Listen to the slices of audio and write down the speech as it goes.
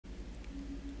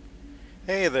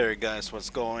Hey there guys, what's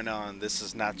going on? This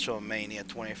is Nacho Mania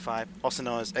 25, also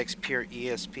known as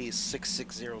XPureESP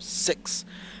 6606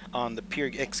 on the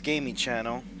XPureX Gaming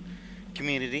channel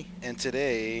community, and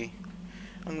today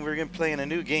we're gonna play in a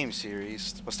new game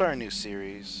series. We'll start a new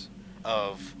series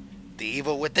of The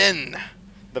Evil Within,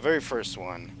 the very first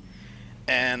one.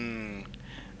 And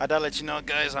I gotta let you know,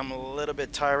 guys, I'm a little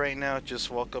bit tired right now. Just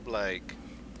woke up like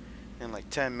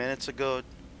 10 minutes ago.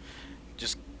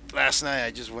 Just last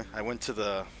night I went to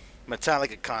the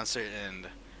Metallica concert, and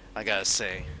I gotta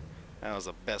say that was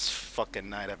the best fucking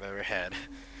night I've ever had.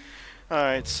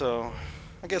 Alright, so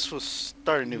I guess we'll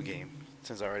start a new game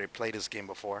since I already played this game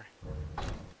before.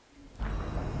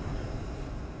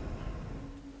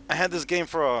 I had this game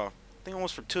for I think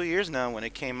almost for 2 years now when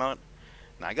it came out,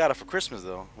 and I got it for Christmas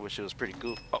though, which was pretty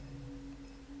cool. Oh,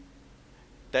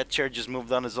 that chair just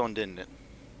moved on its own, didn't it?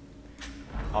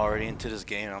 Already into this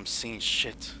game, I'm seeing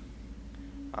shit.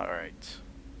 Alright.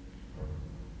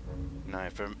 Now,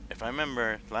 if I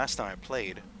remember, last time I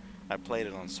played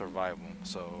it on survival.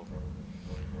 So,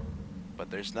 but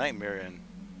there's nightmare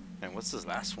and what's this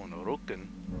last one? Oroken.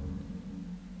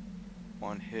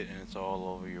 One hit and it's all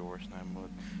over your worst nightmare.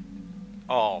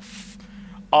 Oh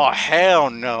hell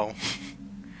no.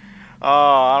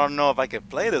 Oh, I don't know if I could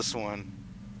play this one.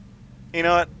 You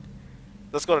know what?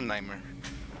 Let's go to nightmare.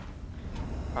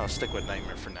 I'll stick with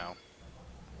nightmare for now.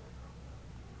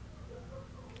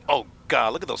 Oh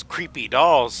god, look at those creepy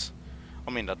dolls.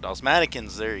 I mean, those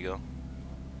mannequins. There you go.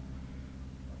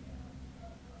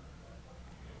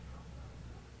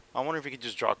 I wonder if you could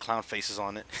just draw clown faces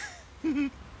on it.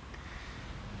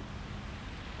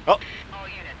 Oh. All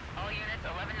units,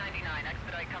 1199,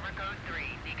 expedite cover code 3,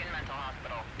 Beacon Mental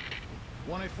Hospital.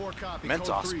 184 copy.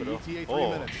 Mental code 3, hospital. ETA 3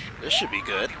 Oh, minutes. this should be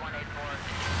good. 184.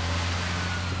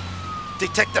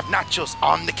 Detective Nacho's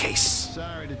on the case.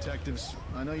 Sorry, detectives.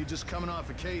 I know you're just coming off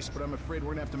a case, but I'm afraid we're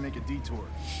gonna have to make a detour.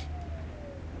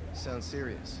 Sounds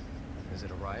serious. Is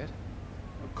it a riot?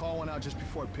 A call went out just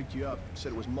before I picked you up.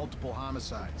 Said it was multiple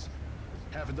homicides.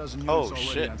 Half a dozen Oh, units already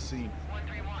shit. on scene.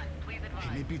 131, please advise.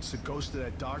 Hey, maybe it's the ghost of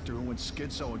that doctor who went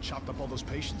schizo and chopped up all those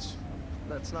patients.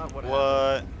 That's not what What?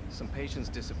 happened. Some patients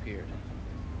disappeared.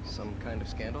 Some kind of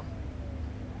scandal?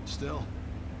 Still,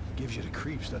 gives you the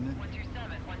creeps, doesn't it?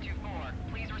 127, 124,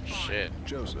 please respond. Shit.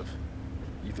 Joseph,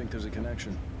 you think there's a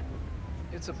connection?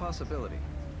 It's a possibility.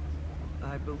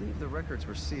 I believe the records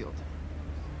were sealed.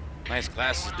 Nice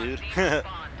glasses, dude. Respond.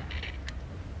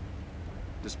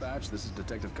 Dispatch, this is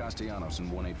Detective Castellanos in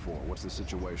 184. What's the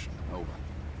situation? Over.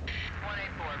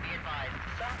 184, be advised.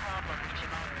 Some problem reaching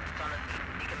owners on the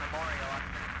Beacon Memorial.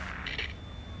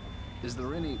 Is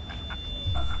there any...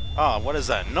 Oh, what is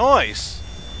that noise?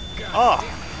 God Oh,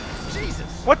 damn it.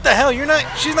 Jesus! what the hell?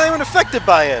 She's not even affected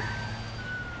by it.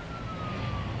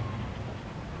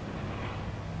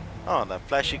 Oh, that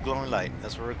flashy glowing light.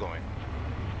 That's where we're going.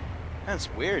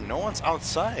 That's weird. No one's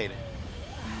outside.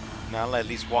 Not at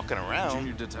least walking Junior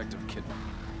around. Detective Kidman.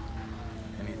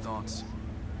 Any thoughts?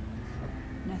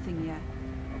 Nothing yet.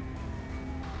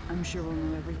 I'm sure we'll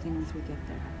know everything once we get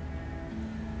there.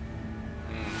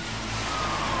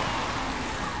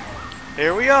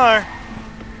 Here we are.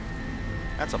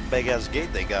 That's a big ass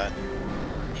gate they got.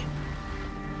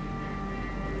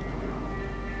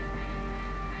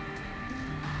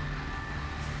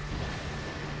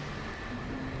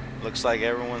 Looks like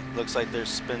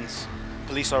there's been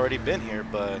police already been here,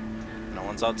 but no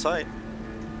one's outside.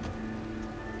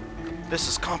 This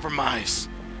is compromise.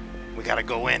 We gotta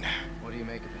go in. What do you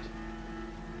make of it?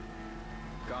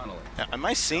 Connolly. Now, am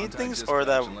I seeing Contact things, or dispatch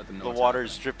that and let them know the what's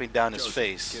water's happening. dripping down his Joseph,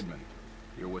 face? Kidman,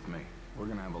 you're with me. We're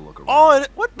gonna have a look around. Oh,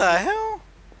 what the hell?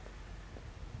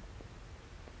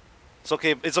 It's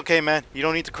okay. It's okay, man. You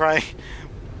don't need to cry.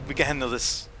 We can handle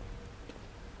this.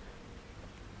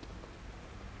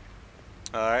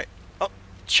 Alright. Oh,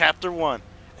 Chapter 1.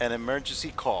 An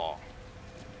emergency call.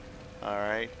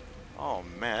 Alright. Oh,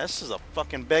 man. This is a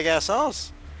fucking big-ass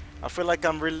house. I feel like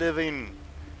I'm reliving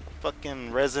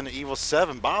fucking Resident Evil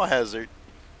 7 Biohazard.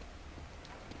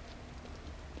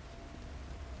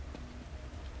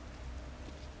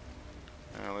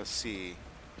 Now, let's see.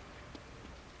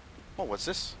 Oh, what's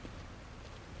this?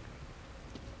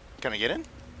 Can I get in?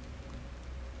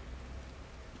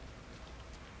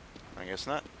 I guess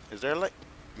not. Is there like,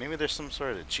 maybe there's some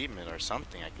sort of achievement or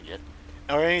something I can get,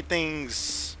 or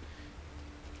anything's.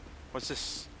 What's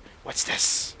this? What's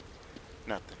this?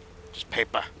 Nothing. Just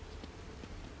paper.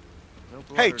 No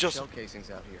blood Hey, or just- shell casings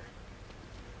out here.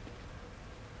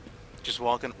 Just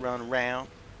walking around,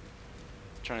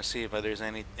 trying to see if there's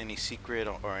any secret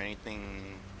or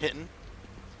anything hidden.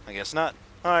 I guess not.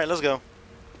 All right, let's go.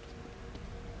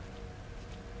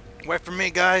 Wait for me,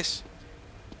 guys.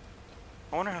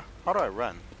 I wonder how do I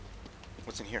run?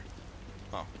 What's in here?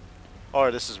 Oh.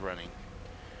 Oh, this is running.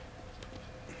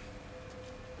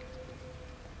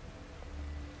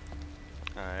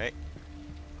 Alright.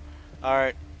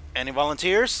 Alright. Any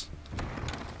volunteers?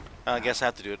 I guess I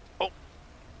have to do it. Oh!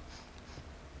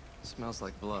 Smells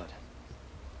like blood.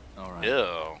 All right.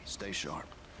 Ew. Stay sharp.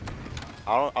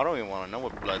 I don't even want to know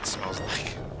what blood smells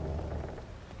like.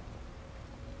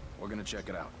 We're gonna check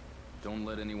it out. Don't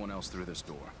let anyone else through this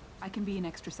door. I can be an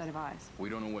extra set of eyes. We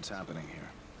don't know what's happening here.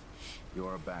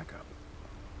 You're a backup.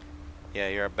 Yeah,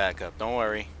 you're a backup. Don't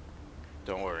worry.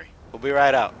 Don't worry. We'll be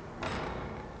right out.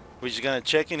 We're just gonna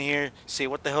check in here, see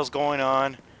what the hell's going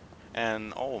on,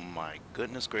 and oh my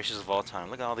goodness gracious of all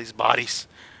time, look at all these bodies.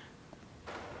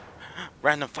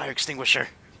 Random fire extinguisher.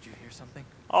 Did you hear something?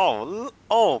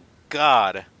 Oh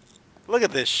God. Look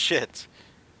at this shit.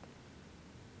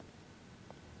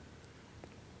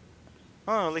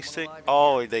 Oh, at least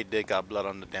they did got blood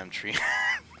on the damn tree.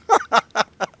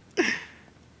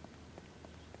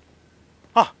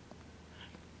 Huh.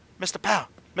 Mr. Powell,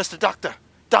 Mr.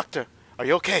 Doctor, are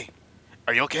you okay?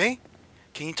 Are you okay?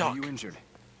 Can you talk? Are you injured?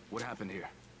 What happened here?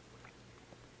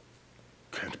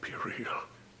 Can't be real.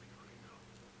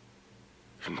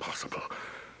 Impossible.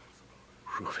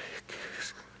 Ruvik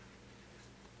is...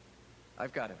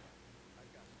 I've got him.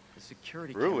 The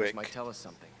security Ruick. cameras might tell us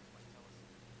something.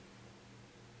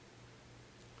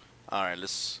 Alright,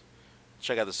 let's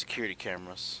check out the security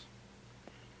cameras.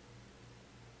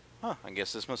 Huh, I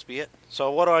guess this must be it.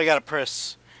 So what do I gotta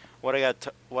press? Or do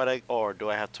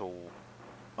I have to...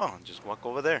 Oh, just walk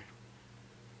over there.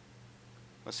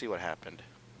 Let's see what happened.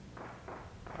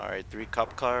 Alright, 3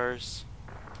 cop cars.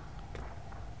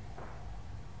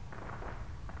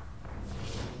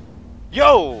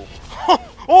 Yo!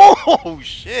 Oh,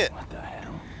 shit! What the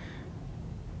hell?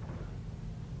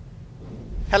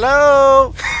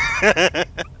 Hello!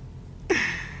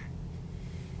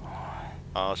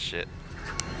 Oh, shit.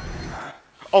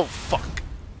 Oh, fuck.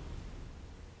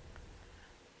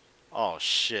 Oh,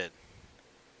 shit.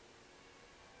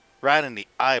 Right in the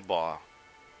eyeball.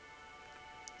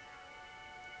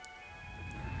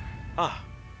 Ah.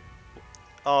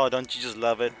 Oh, don't you just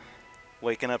love it?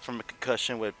 Waking up from a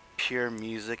concussion with pure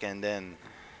music and then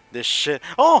this shit.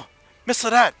 Oh!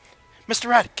 Mr. Rat! Mr.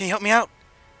 Rat, can you help me out?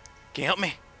 Can you help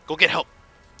me? Go get help.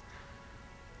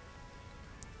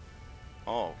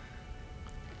 Oh.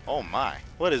 Oh my.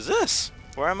 What is this?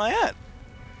 Where am I at?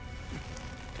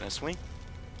 Can I swing?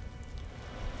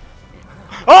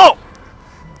 Oh!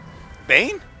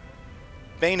 Bane?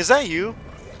 Bane, is that you?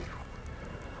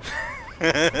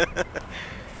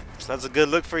 So that's a good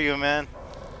look for you, man.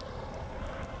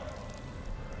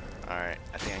 Alright,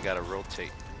 I think I gotta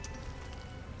rotate.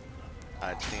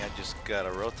 I think I just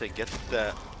gotta rotate. Get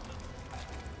that.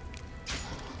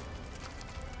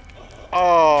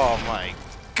 Oh my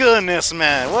goodness,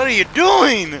 man. What are you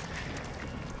doing?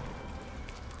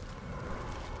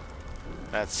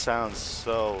 That sounds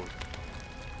so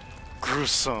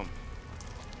gruesome.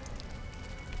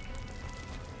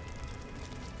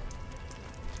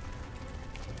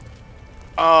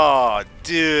 Oh,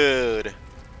 dude.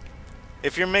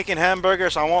 If you're making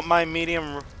hamburgers, I want my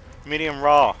medium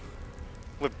raw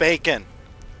with bacon.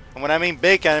 And when I mean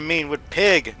bacon, I mean with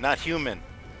pig, not human.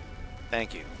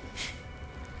 Thank you.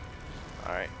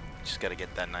 Alright, just gotta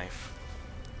get that knife.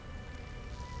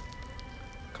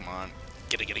 Come on.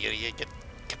 Get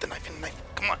the knife in the knife.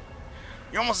 Come on.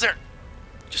 You're almost there.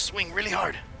 Just swing really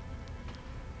hard.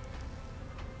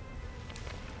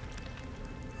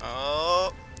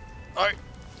 Oh. Alright.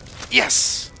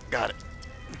 Yes! Got it.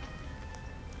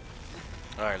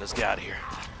 Alright, let's get out of here.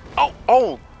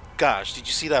 Oh gosh, did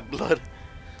you see that blood?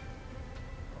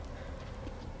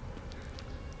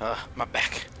 My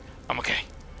back. I'm okay.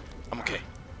 I'm okay.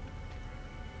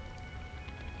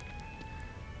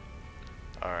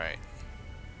 Alright.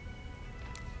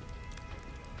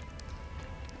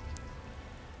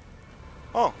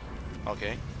 Oh,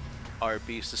 okay.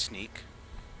 RB is to sneak.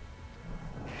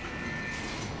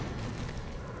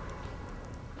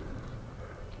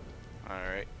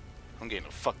 Alright. I'm getting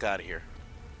the fuck out of here.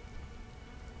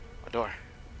 My door.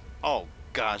 Oh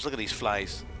gosh, look at these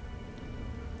flies.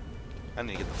 I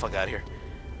need to get the fuck out of here.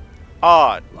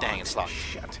 Oh, dang, it's locked.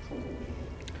 Shit.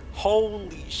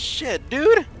 Holy shit,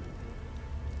 dude.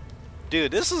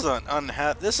 Dude, this is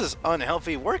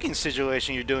unhealthy working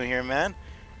situation you're doing here, man.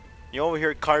 You over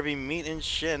here carving meat and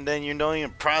shit, and then you don't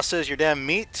even process your damn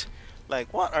meat.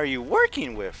 Like, what are you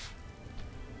working with?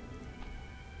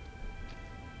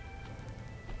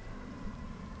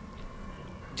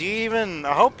 Do you even...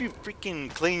 I hope you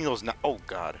freaking clean those... Oh,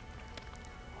 God.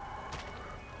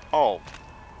 Oh.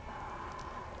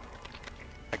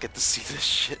 I get to see this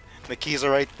shit. The keys are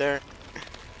right there.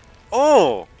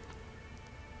 Oh!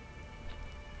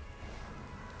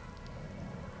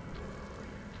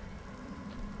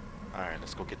 Alright,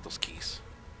 let's go get those keys.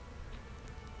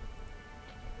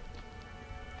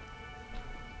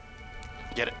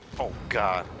 Get it. Oh,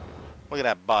 God. Look at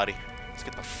that body. Let's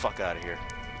get the fuck out of here.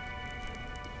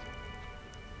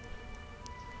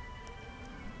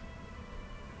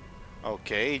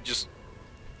 Okay, just...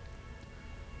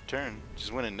 turn.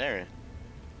 Just went in there.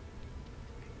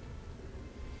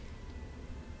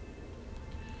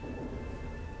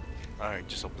 Alright,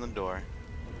 just open the door.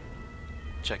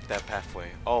 Check that pathway.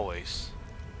 Always.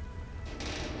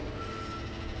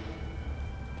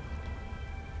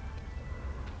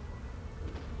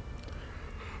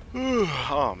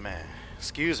 Oh man,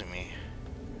 excuse me.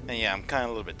 And yeah, I'm kind of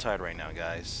a little bit tired right now,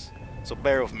 guys. So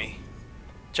bear with me.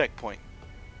 Checkpoint.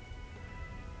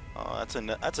 Oh, that's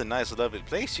a nice, lovely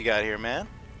place you got here, man.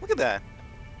 Look at that.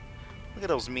 Look at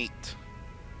those meat.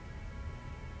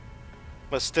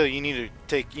 But still, you need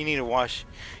to wash.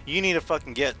 You need to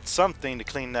fucking get something to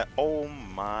clean that. Oh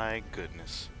my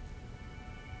goodness.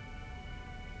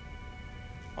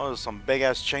 Oh, there's some big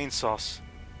ass chainsaws.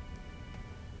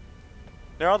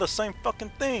 They're all the same fucking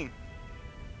thing.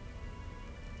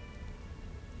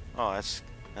 Oh, that's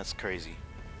crazy.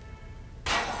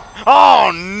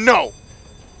 Oh no!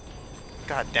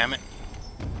 God damn it!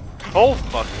 Oh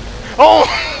fuck! Oh!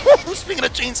 Speaking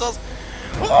of chainsaws,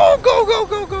 oh go go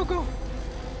go go go!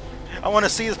 I want to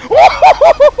see this.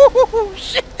 Oh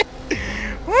shit!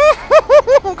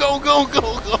 Go go go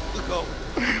go go!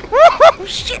 Oh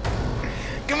shit!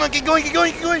 Come on, get going, get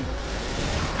going, get going!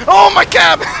 Oh my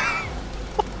cab!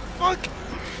 Fuck!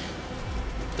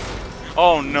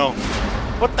 Oh no!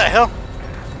 What the hell?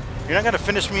 You're not gonna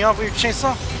finish me off with your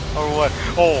chainsaw, or what?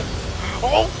 Oh!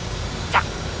 Oh! Fuck!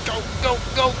 Go go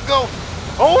go go!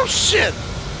 Oh shit!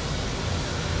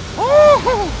 Oh!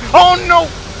 Oh no!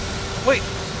 Wait!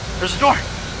 There's a door!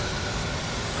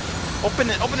 Open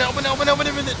it! Open it! Open it! Open it! Open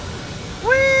it! Open it!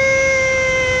 Whee!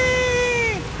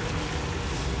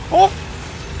 Oh!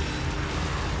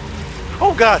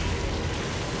 Oh god!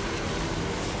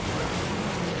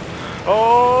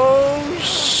 Oh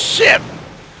shit!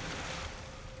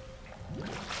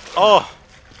 Oh!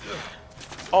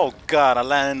 Oh god, I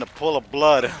landed in a pool of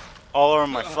blood all over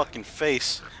my fucking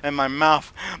face, and my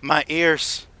mouth, my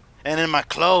ears, and in my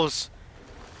clothes.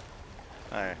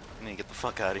 Alright, I need to get the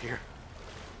fuck out of here.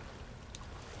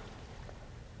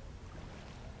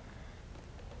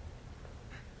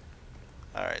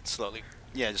 Alright, slowly.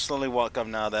 Yeah, just slowly walk up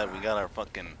now that we got our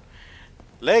fucking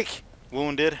leg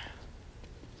wounded.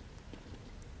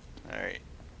 Alright.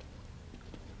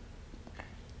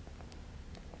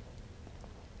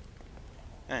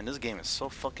 Man, this game is so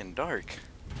fucking dark.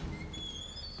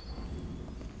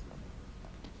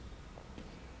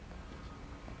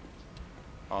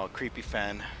 Oh, creepy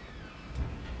fan.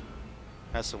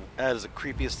 That is the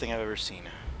creepiest thing I've ever seen.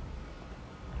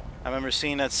 I remember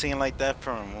seeing that scene like that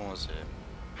from, what was it?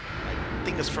 I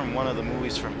think it's from one of the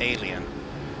movies from Alien.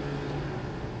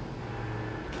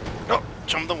 Oh,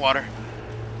 jump in the water.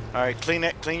 Alright, clean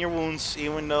it, clean your wounds,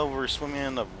 even though we're swimming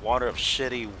in the water of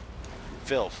shitty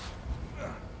filth.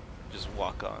 Just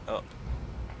walk on up.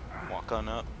 Walk on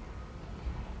up.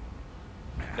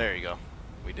 There you go.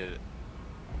 We did it.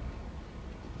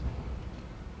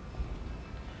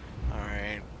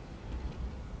 Alright.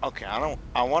 Okay,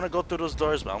 I want to go through those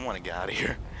doors, but I want to get out of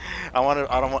here. I want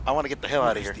to get the hell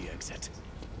out of here. Where's the exit?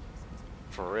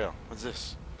 For real. What's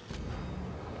this?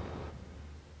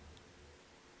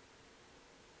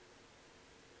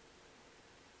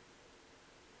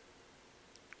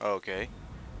 Okay.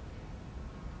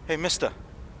 Hey, mister.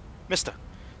 Mister,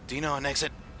 do you know an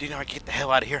exit? Do you know how to get the hell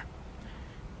out of here?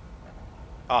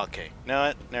 Okay.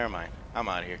 No, never mind. I'm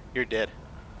out of here. You're dead.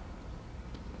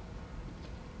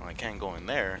 Well, I can't go in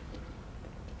there.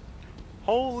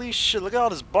 Holy shit, look at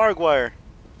all this barbed wire.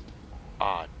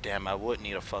 Aw, damn, I would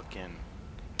need a fucking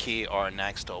key or an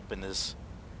axe to open this.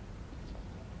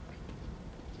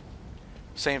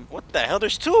 Same, what the hell?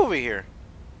 There's two over here.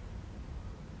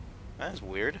 That's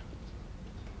weird.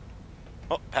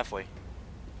 Oh, pathway.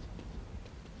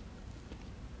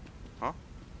 Huh?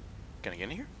 Can I get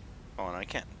in here? Oh, no, I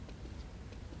can't.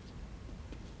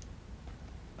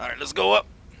 Alright, let's go up.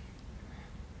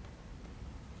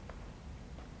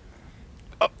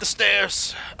 Up the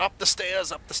stairs. Up the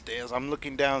stairs. Up the stairs. I'm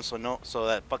looking down so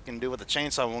that fucking dude with the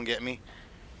chainsaw won't get me.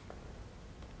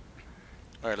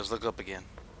 Alright, let's look up again.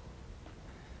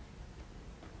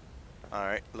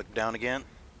 Alright, look down again.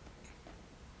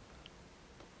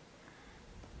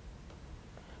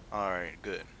 Alright,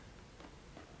 good.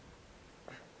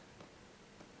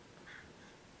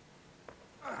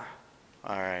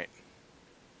 Alright.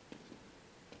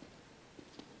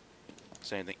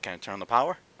 Is anything, can I turn on the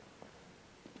power?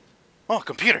 Oh,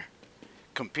 computer!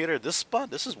 Computer, this spot?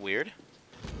 This is weird.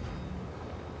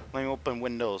 Let me open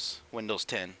Windows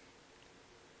 10.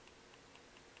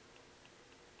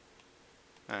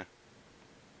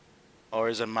 Or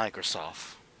is it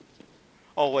Microsoft?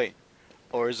 Oh wait,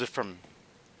 or is it from...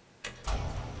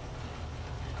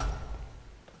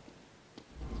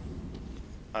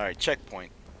 Alright,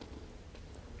 checkpoint.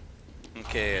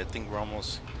 Okay, I think we're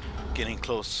almost getting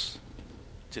close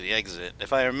to the exit,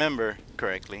 if I remember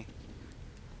correctly.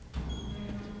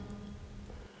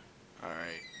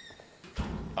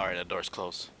 Alright, that door's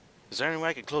closed. Is there any way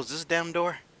I could close this damn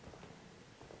door?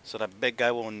 So that big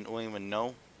guy won't even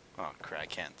know? Oh crap, I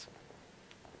can't.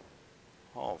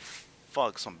 Oh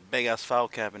fuck, some big ass file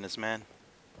cabinets, man.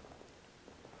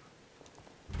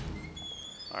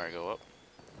 Alright, go up.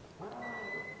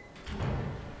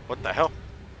 What the hell?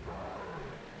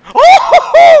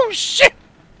 Oh shit!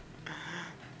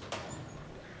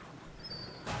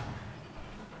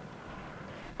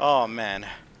 Oh man.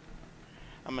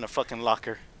 I'm in a fucking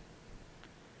locker.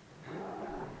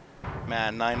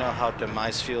 Man, I know how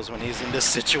Demise feels when he's in this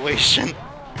situation.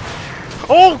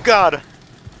 Oh god!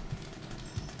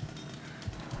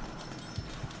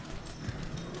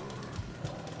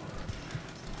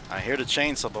 I hear the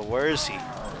chainsaw, but where is he?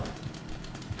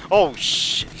 Oh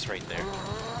shit, he's right there.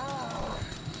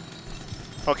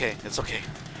 Okay, it's okay.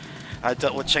 I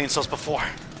dealt with chainsaws before.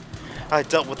 I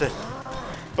dealt with it,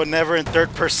 but never in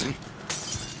third person.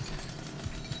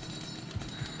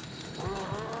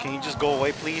 Can you just go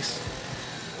away, please?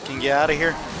 Can you get out of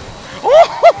here?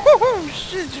 Oh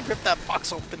shit, you ripped that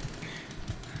box open.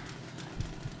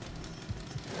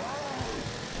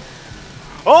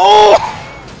 Oh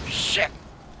shit.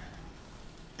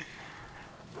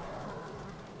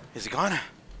 Is he gone?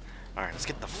 Alright, let's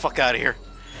get the fuck out of here.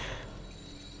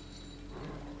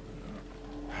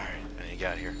 Alright, I need to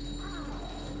get out of here.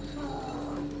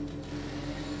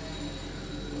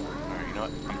 Alright, you know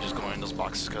what? I'm just going in those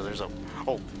boxes because there's a...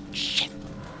 Oh, shit!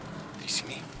 Do you see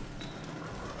me?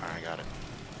 Alright, I got it.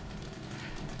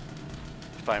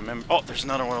 If I remember... Oh, there's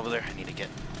another one over there I need to get.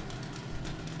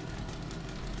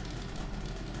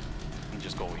 Let me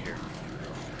just go over here.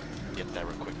 Get that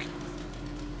real quick.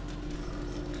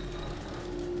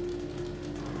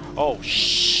 Oh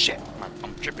shit!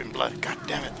 I'm dripping blood. God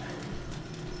damn it!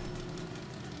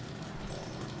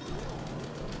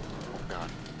 Oh god!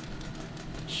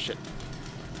 Shit!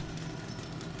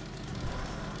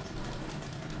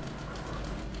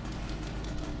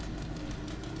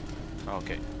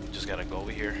 Okay, just gotta go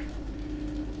over here.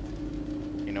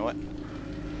 You know what?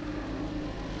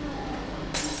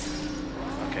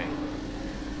 Okay.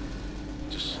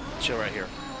 Just chill right here.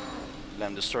 Let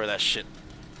him destroy that shit.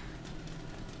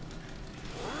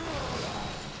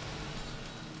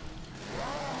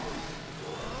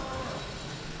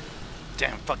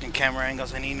 Damn fucking camera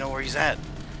angles, I need to know where he's at.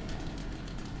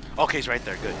 Okay, he's right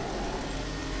there, good.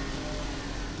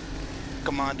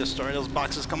 Come on, destroy those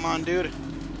boxes, come on, dude.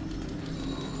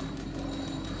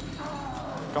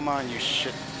 Come on, you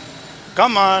shit.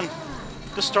 Come on!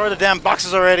 Destroy the damn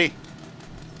boxes already!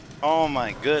 Oh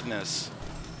my goodness.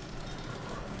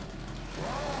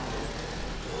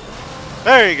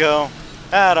 There you go.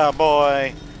 Atta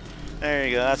boy. There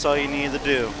you go, that's all you need to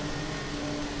do.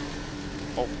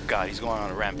 Oh god, he's going on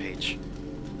a rampage.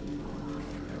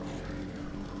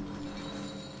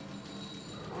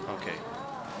 Okay.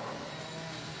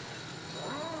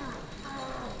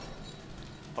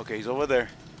 Okay, he's over there.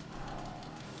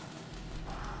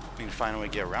 We need to find a way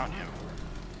to get around him.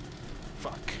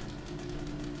 Fuck.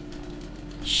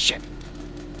 Shit.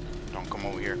 Don't come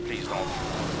over here, please don't.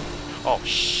 Oh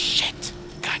shit.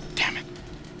 God damn it.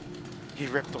 He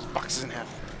ripped those boxes in half.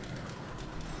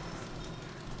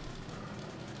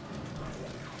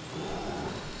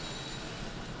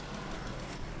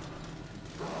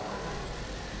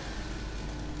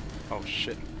 Oh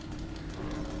shit.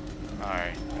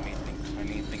 Alright, I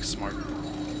need to think smart.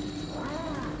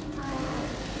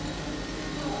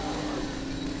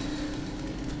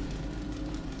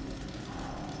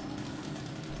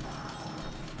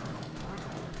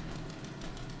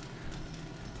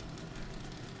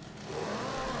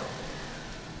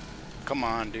 Come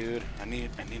on, dude. I need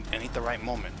the right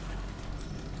moment.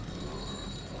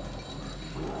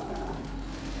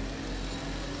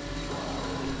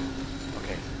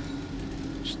 Okay.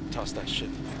 Just toss that shit.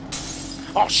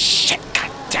 Oh shit! God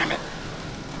damn it!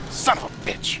 Son of a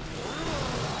bitch!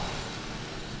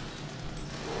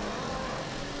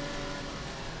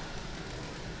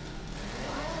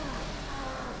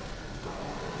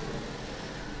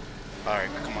 Alright,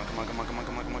 come on, come on, come on, come on,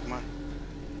 come on, come on, come on.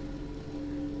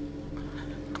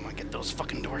 Come on, get those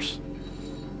fucking doors.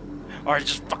 Alright,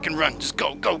 just fucking run. Just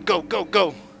go, go, go, go,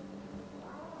 go.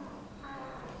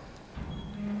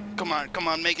 Come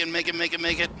on, make it, make it, make it,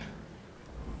 make it.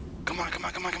 Come on, come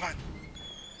on, come on, come on.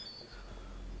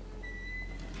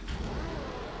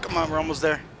 Come on, we're almost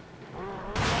there.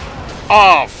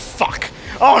 Oh, fuck.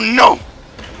 Oh, no.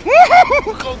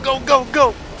 Go, go, go,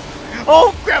 go.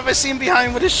 Oh, crap, I see him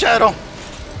behind with his shadow.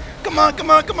 Come on, come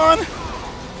on, come on.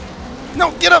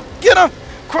 No, get up, get up.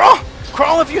 Crawl.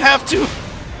 Crawl if you have to.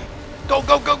 Go,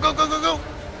 go, go, go, go, go, go.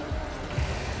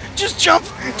 Just jump.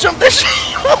 Jump this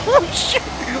shit. Oh, shit.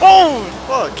 Oh,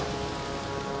 fuck.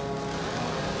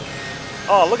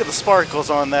 Oh, look at the sparkles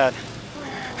on that.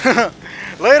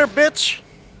 Later, bitch.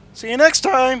 See you next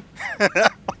time.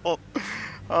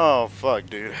 Oh, fuck,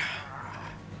 dude.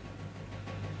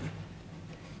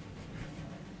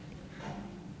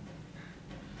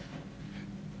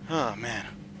 Oh, man.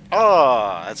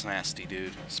 Oh, that's nasty,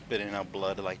 dude. Spitting out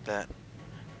blood like that.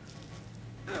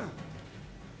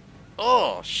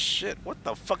 Oh, shit. What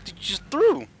the fuck did you just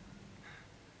throw?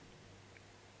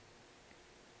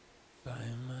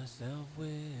 Find myself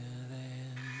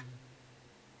within.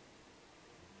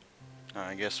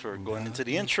 I guess we're going into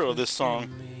the intro of this song.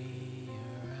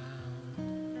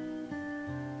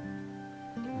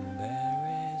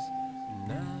 There is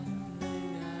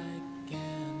nothing I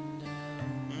can do.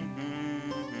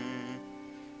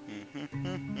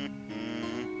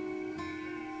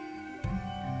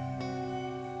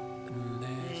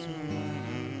 There's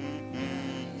one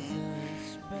isn't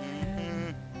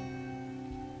spared.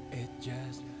 It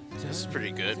just This is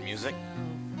pretty good music.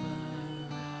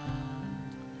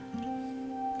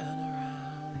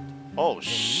 Oh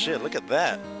shit, look at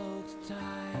that.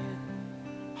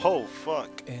 Oh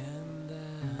fuck.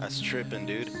 That's tripping,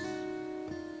 dude.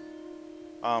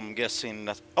 I'm guessing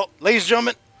that's... Oh, ladies and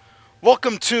gentlemen,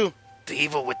 welcome to The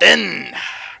Evil Within.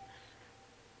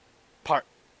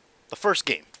 The first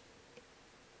game.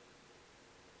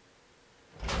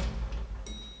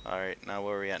 Alright, now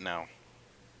where are we at now?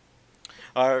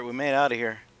 Alright, we made it out of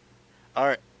here.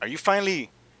 Alright, are you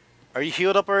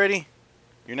healed up already?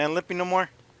 You're not limping no more?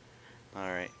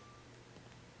 Alright.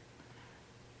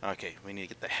 Okay, we need to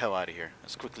get the hell out of here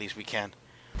as quickly as we can.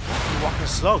 You're walking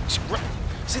slow.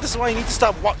 See, this is why you need to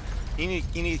stop walking.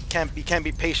 You can't be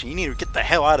patient. You need to get the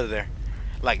hell out of there.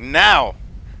 Like now.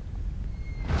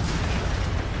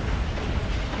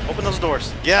 Open those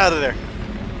doors. Get out of there.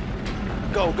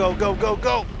 Go, go, go, go,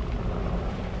 go.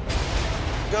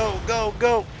 Go, go,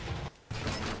 go.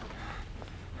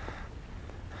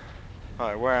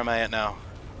 Alright, where am I at now?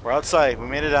 We're outside. We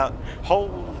made it out.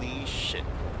 Holy shit.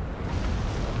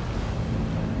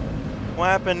 What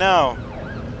happened now?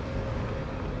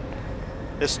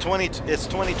 It's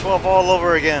 2012 all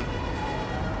over again.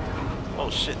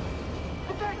 Oh shit.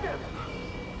 Detective!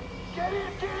 Get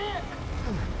in, get in!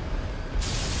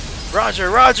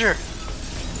 Roger, Roger.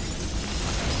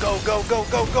 Go, go, go,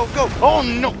 go, go, go. Oh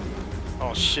no.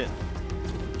 Oh shit.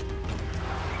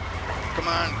 Come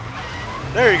on.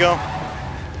 There you go.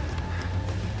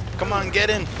 Come on, get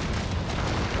in.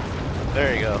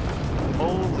 There you go.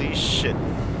 Holy shit.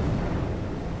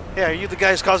 Yeah, are you the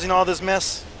guys causing all this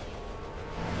mess?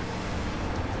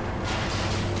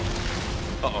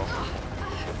 Uh-oh.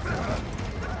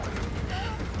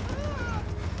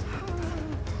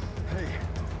 Hey,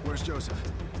 where's Joseph?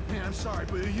 Man, I'm sorry,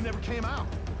 but he never came out.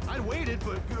 I waited,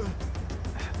 but...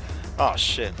 Oh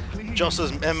shit. Please.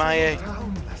 Joseph's MIA. Settle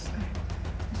down, Leslie.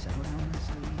 Settle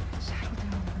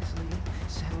down, Leslie.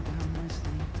 Settle down,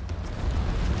 Leslie.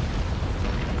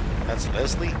 That's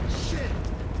Leslie? Shit!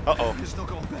 Uh-oh. There's no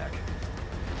going back.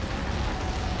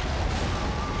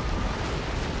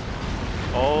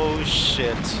 Oh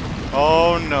shit.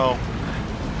 Oh no.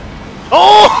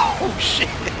 Oh shit.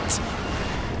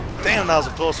 Damn, that was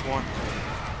a close one.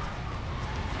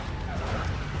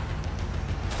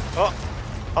 Oh.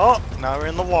 Oh, now we're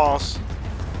in the walls.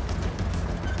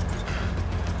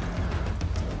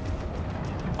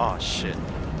 Oh shit.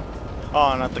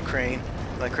 Oh, not the crane.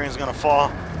 That crane's gonna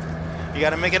fall. You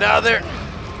gotta make it out of there.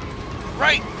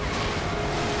 Right.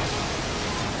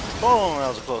 Oh, that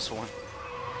was a close one.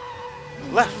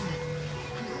 Left.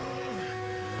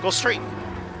 Go straight.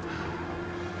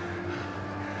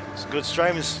 It's good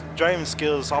driving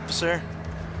skills, officer.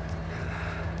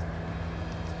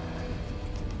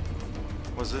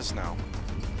 What's this now?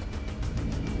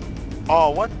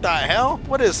 Oh, what the hell?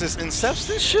 What is this?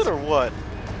 Inception shit or what?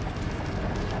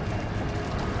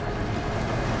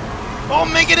 Oh,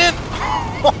 make it in!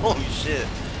 Holy shit.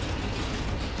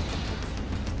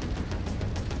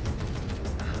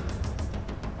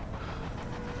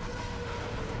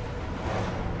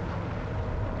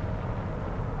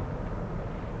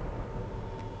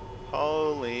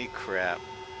 Holy crap.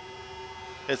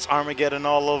 It's Armageddon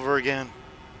all over again.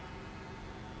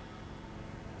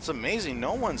 It's amazing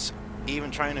no one's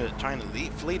even trying to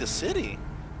flee the city.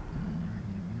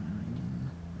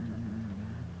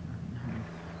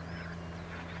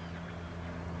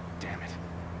 Damn it.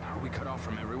 Are we cut off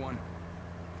from everyone?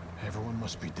 Everyone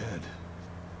must be dead.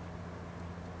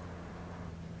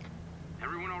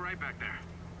 Everyone all right back there?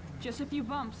 Just a few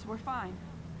bumps. We're fine.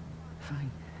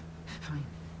 Fine. Fine.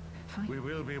 Fine. We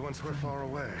will be once we're far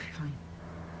away. Fine.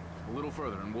 A little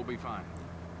further and we'll be fine.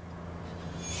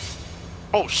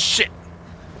 Oh shit!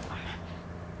 Fine.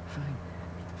 Fine.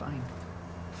 Fine.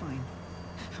 Fine.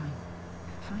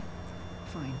 Fine.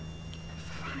 Fine.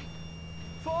 Fine.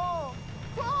 Fall!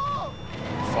 Fall!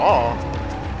 Fall?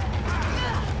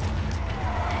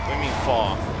 What do you mean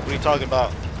fall? What are you talking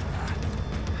about?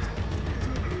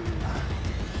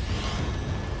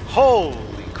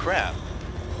 Holy crap.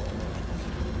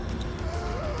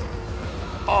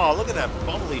 Oh, look at that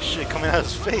bubbly shit coming out of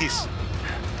his face.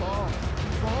 Fall!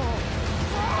 Fall!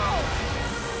 Fall!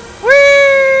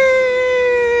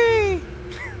 Whee!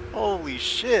 Holy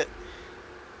shit.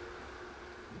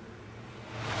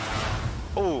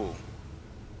 Oh.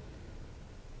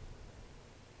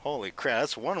 Holy crap,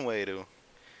 that's one way to...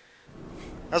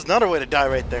 That's another way to die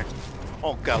right there.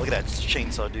 Oh god, look at that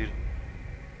chainsaw, dude.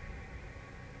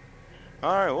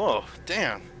 Alright, whoa,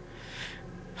 damn.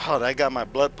 Oh, that got my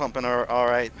blood pumping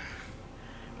alright.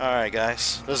 Alright,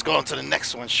 guys. Let's go on to the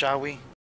next one, shall we?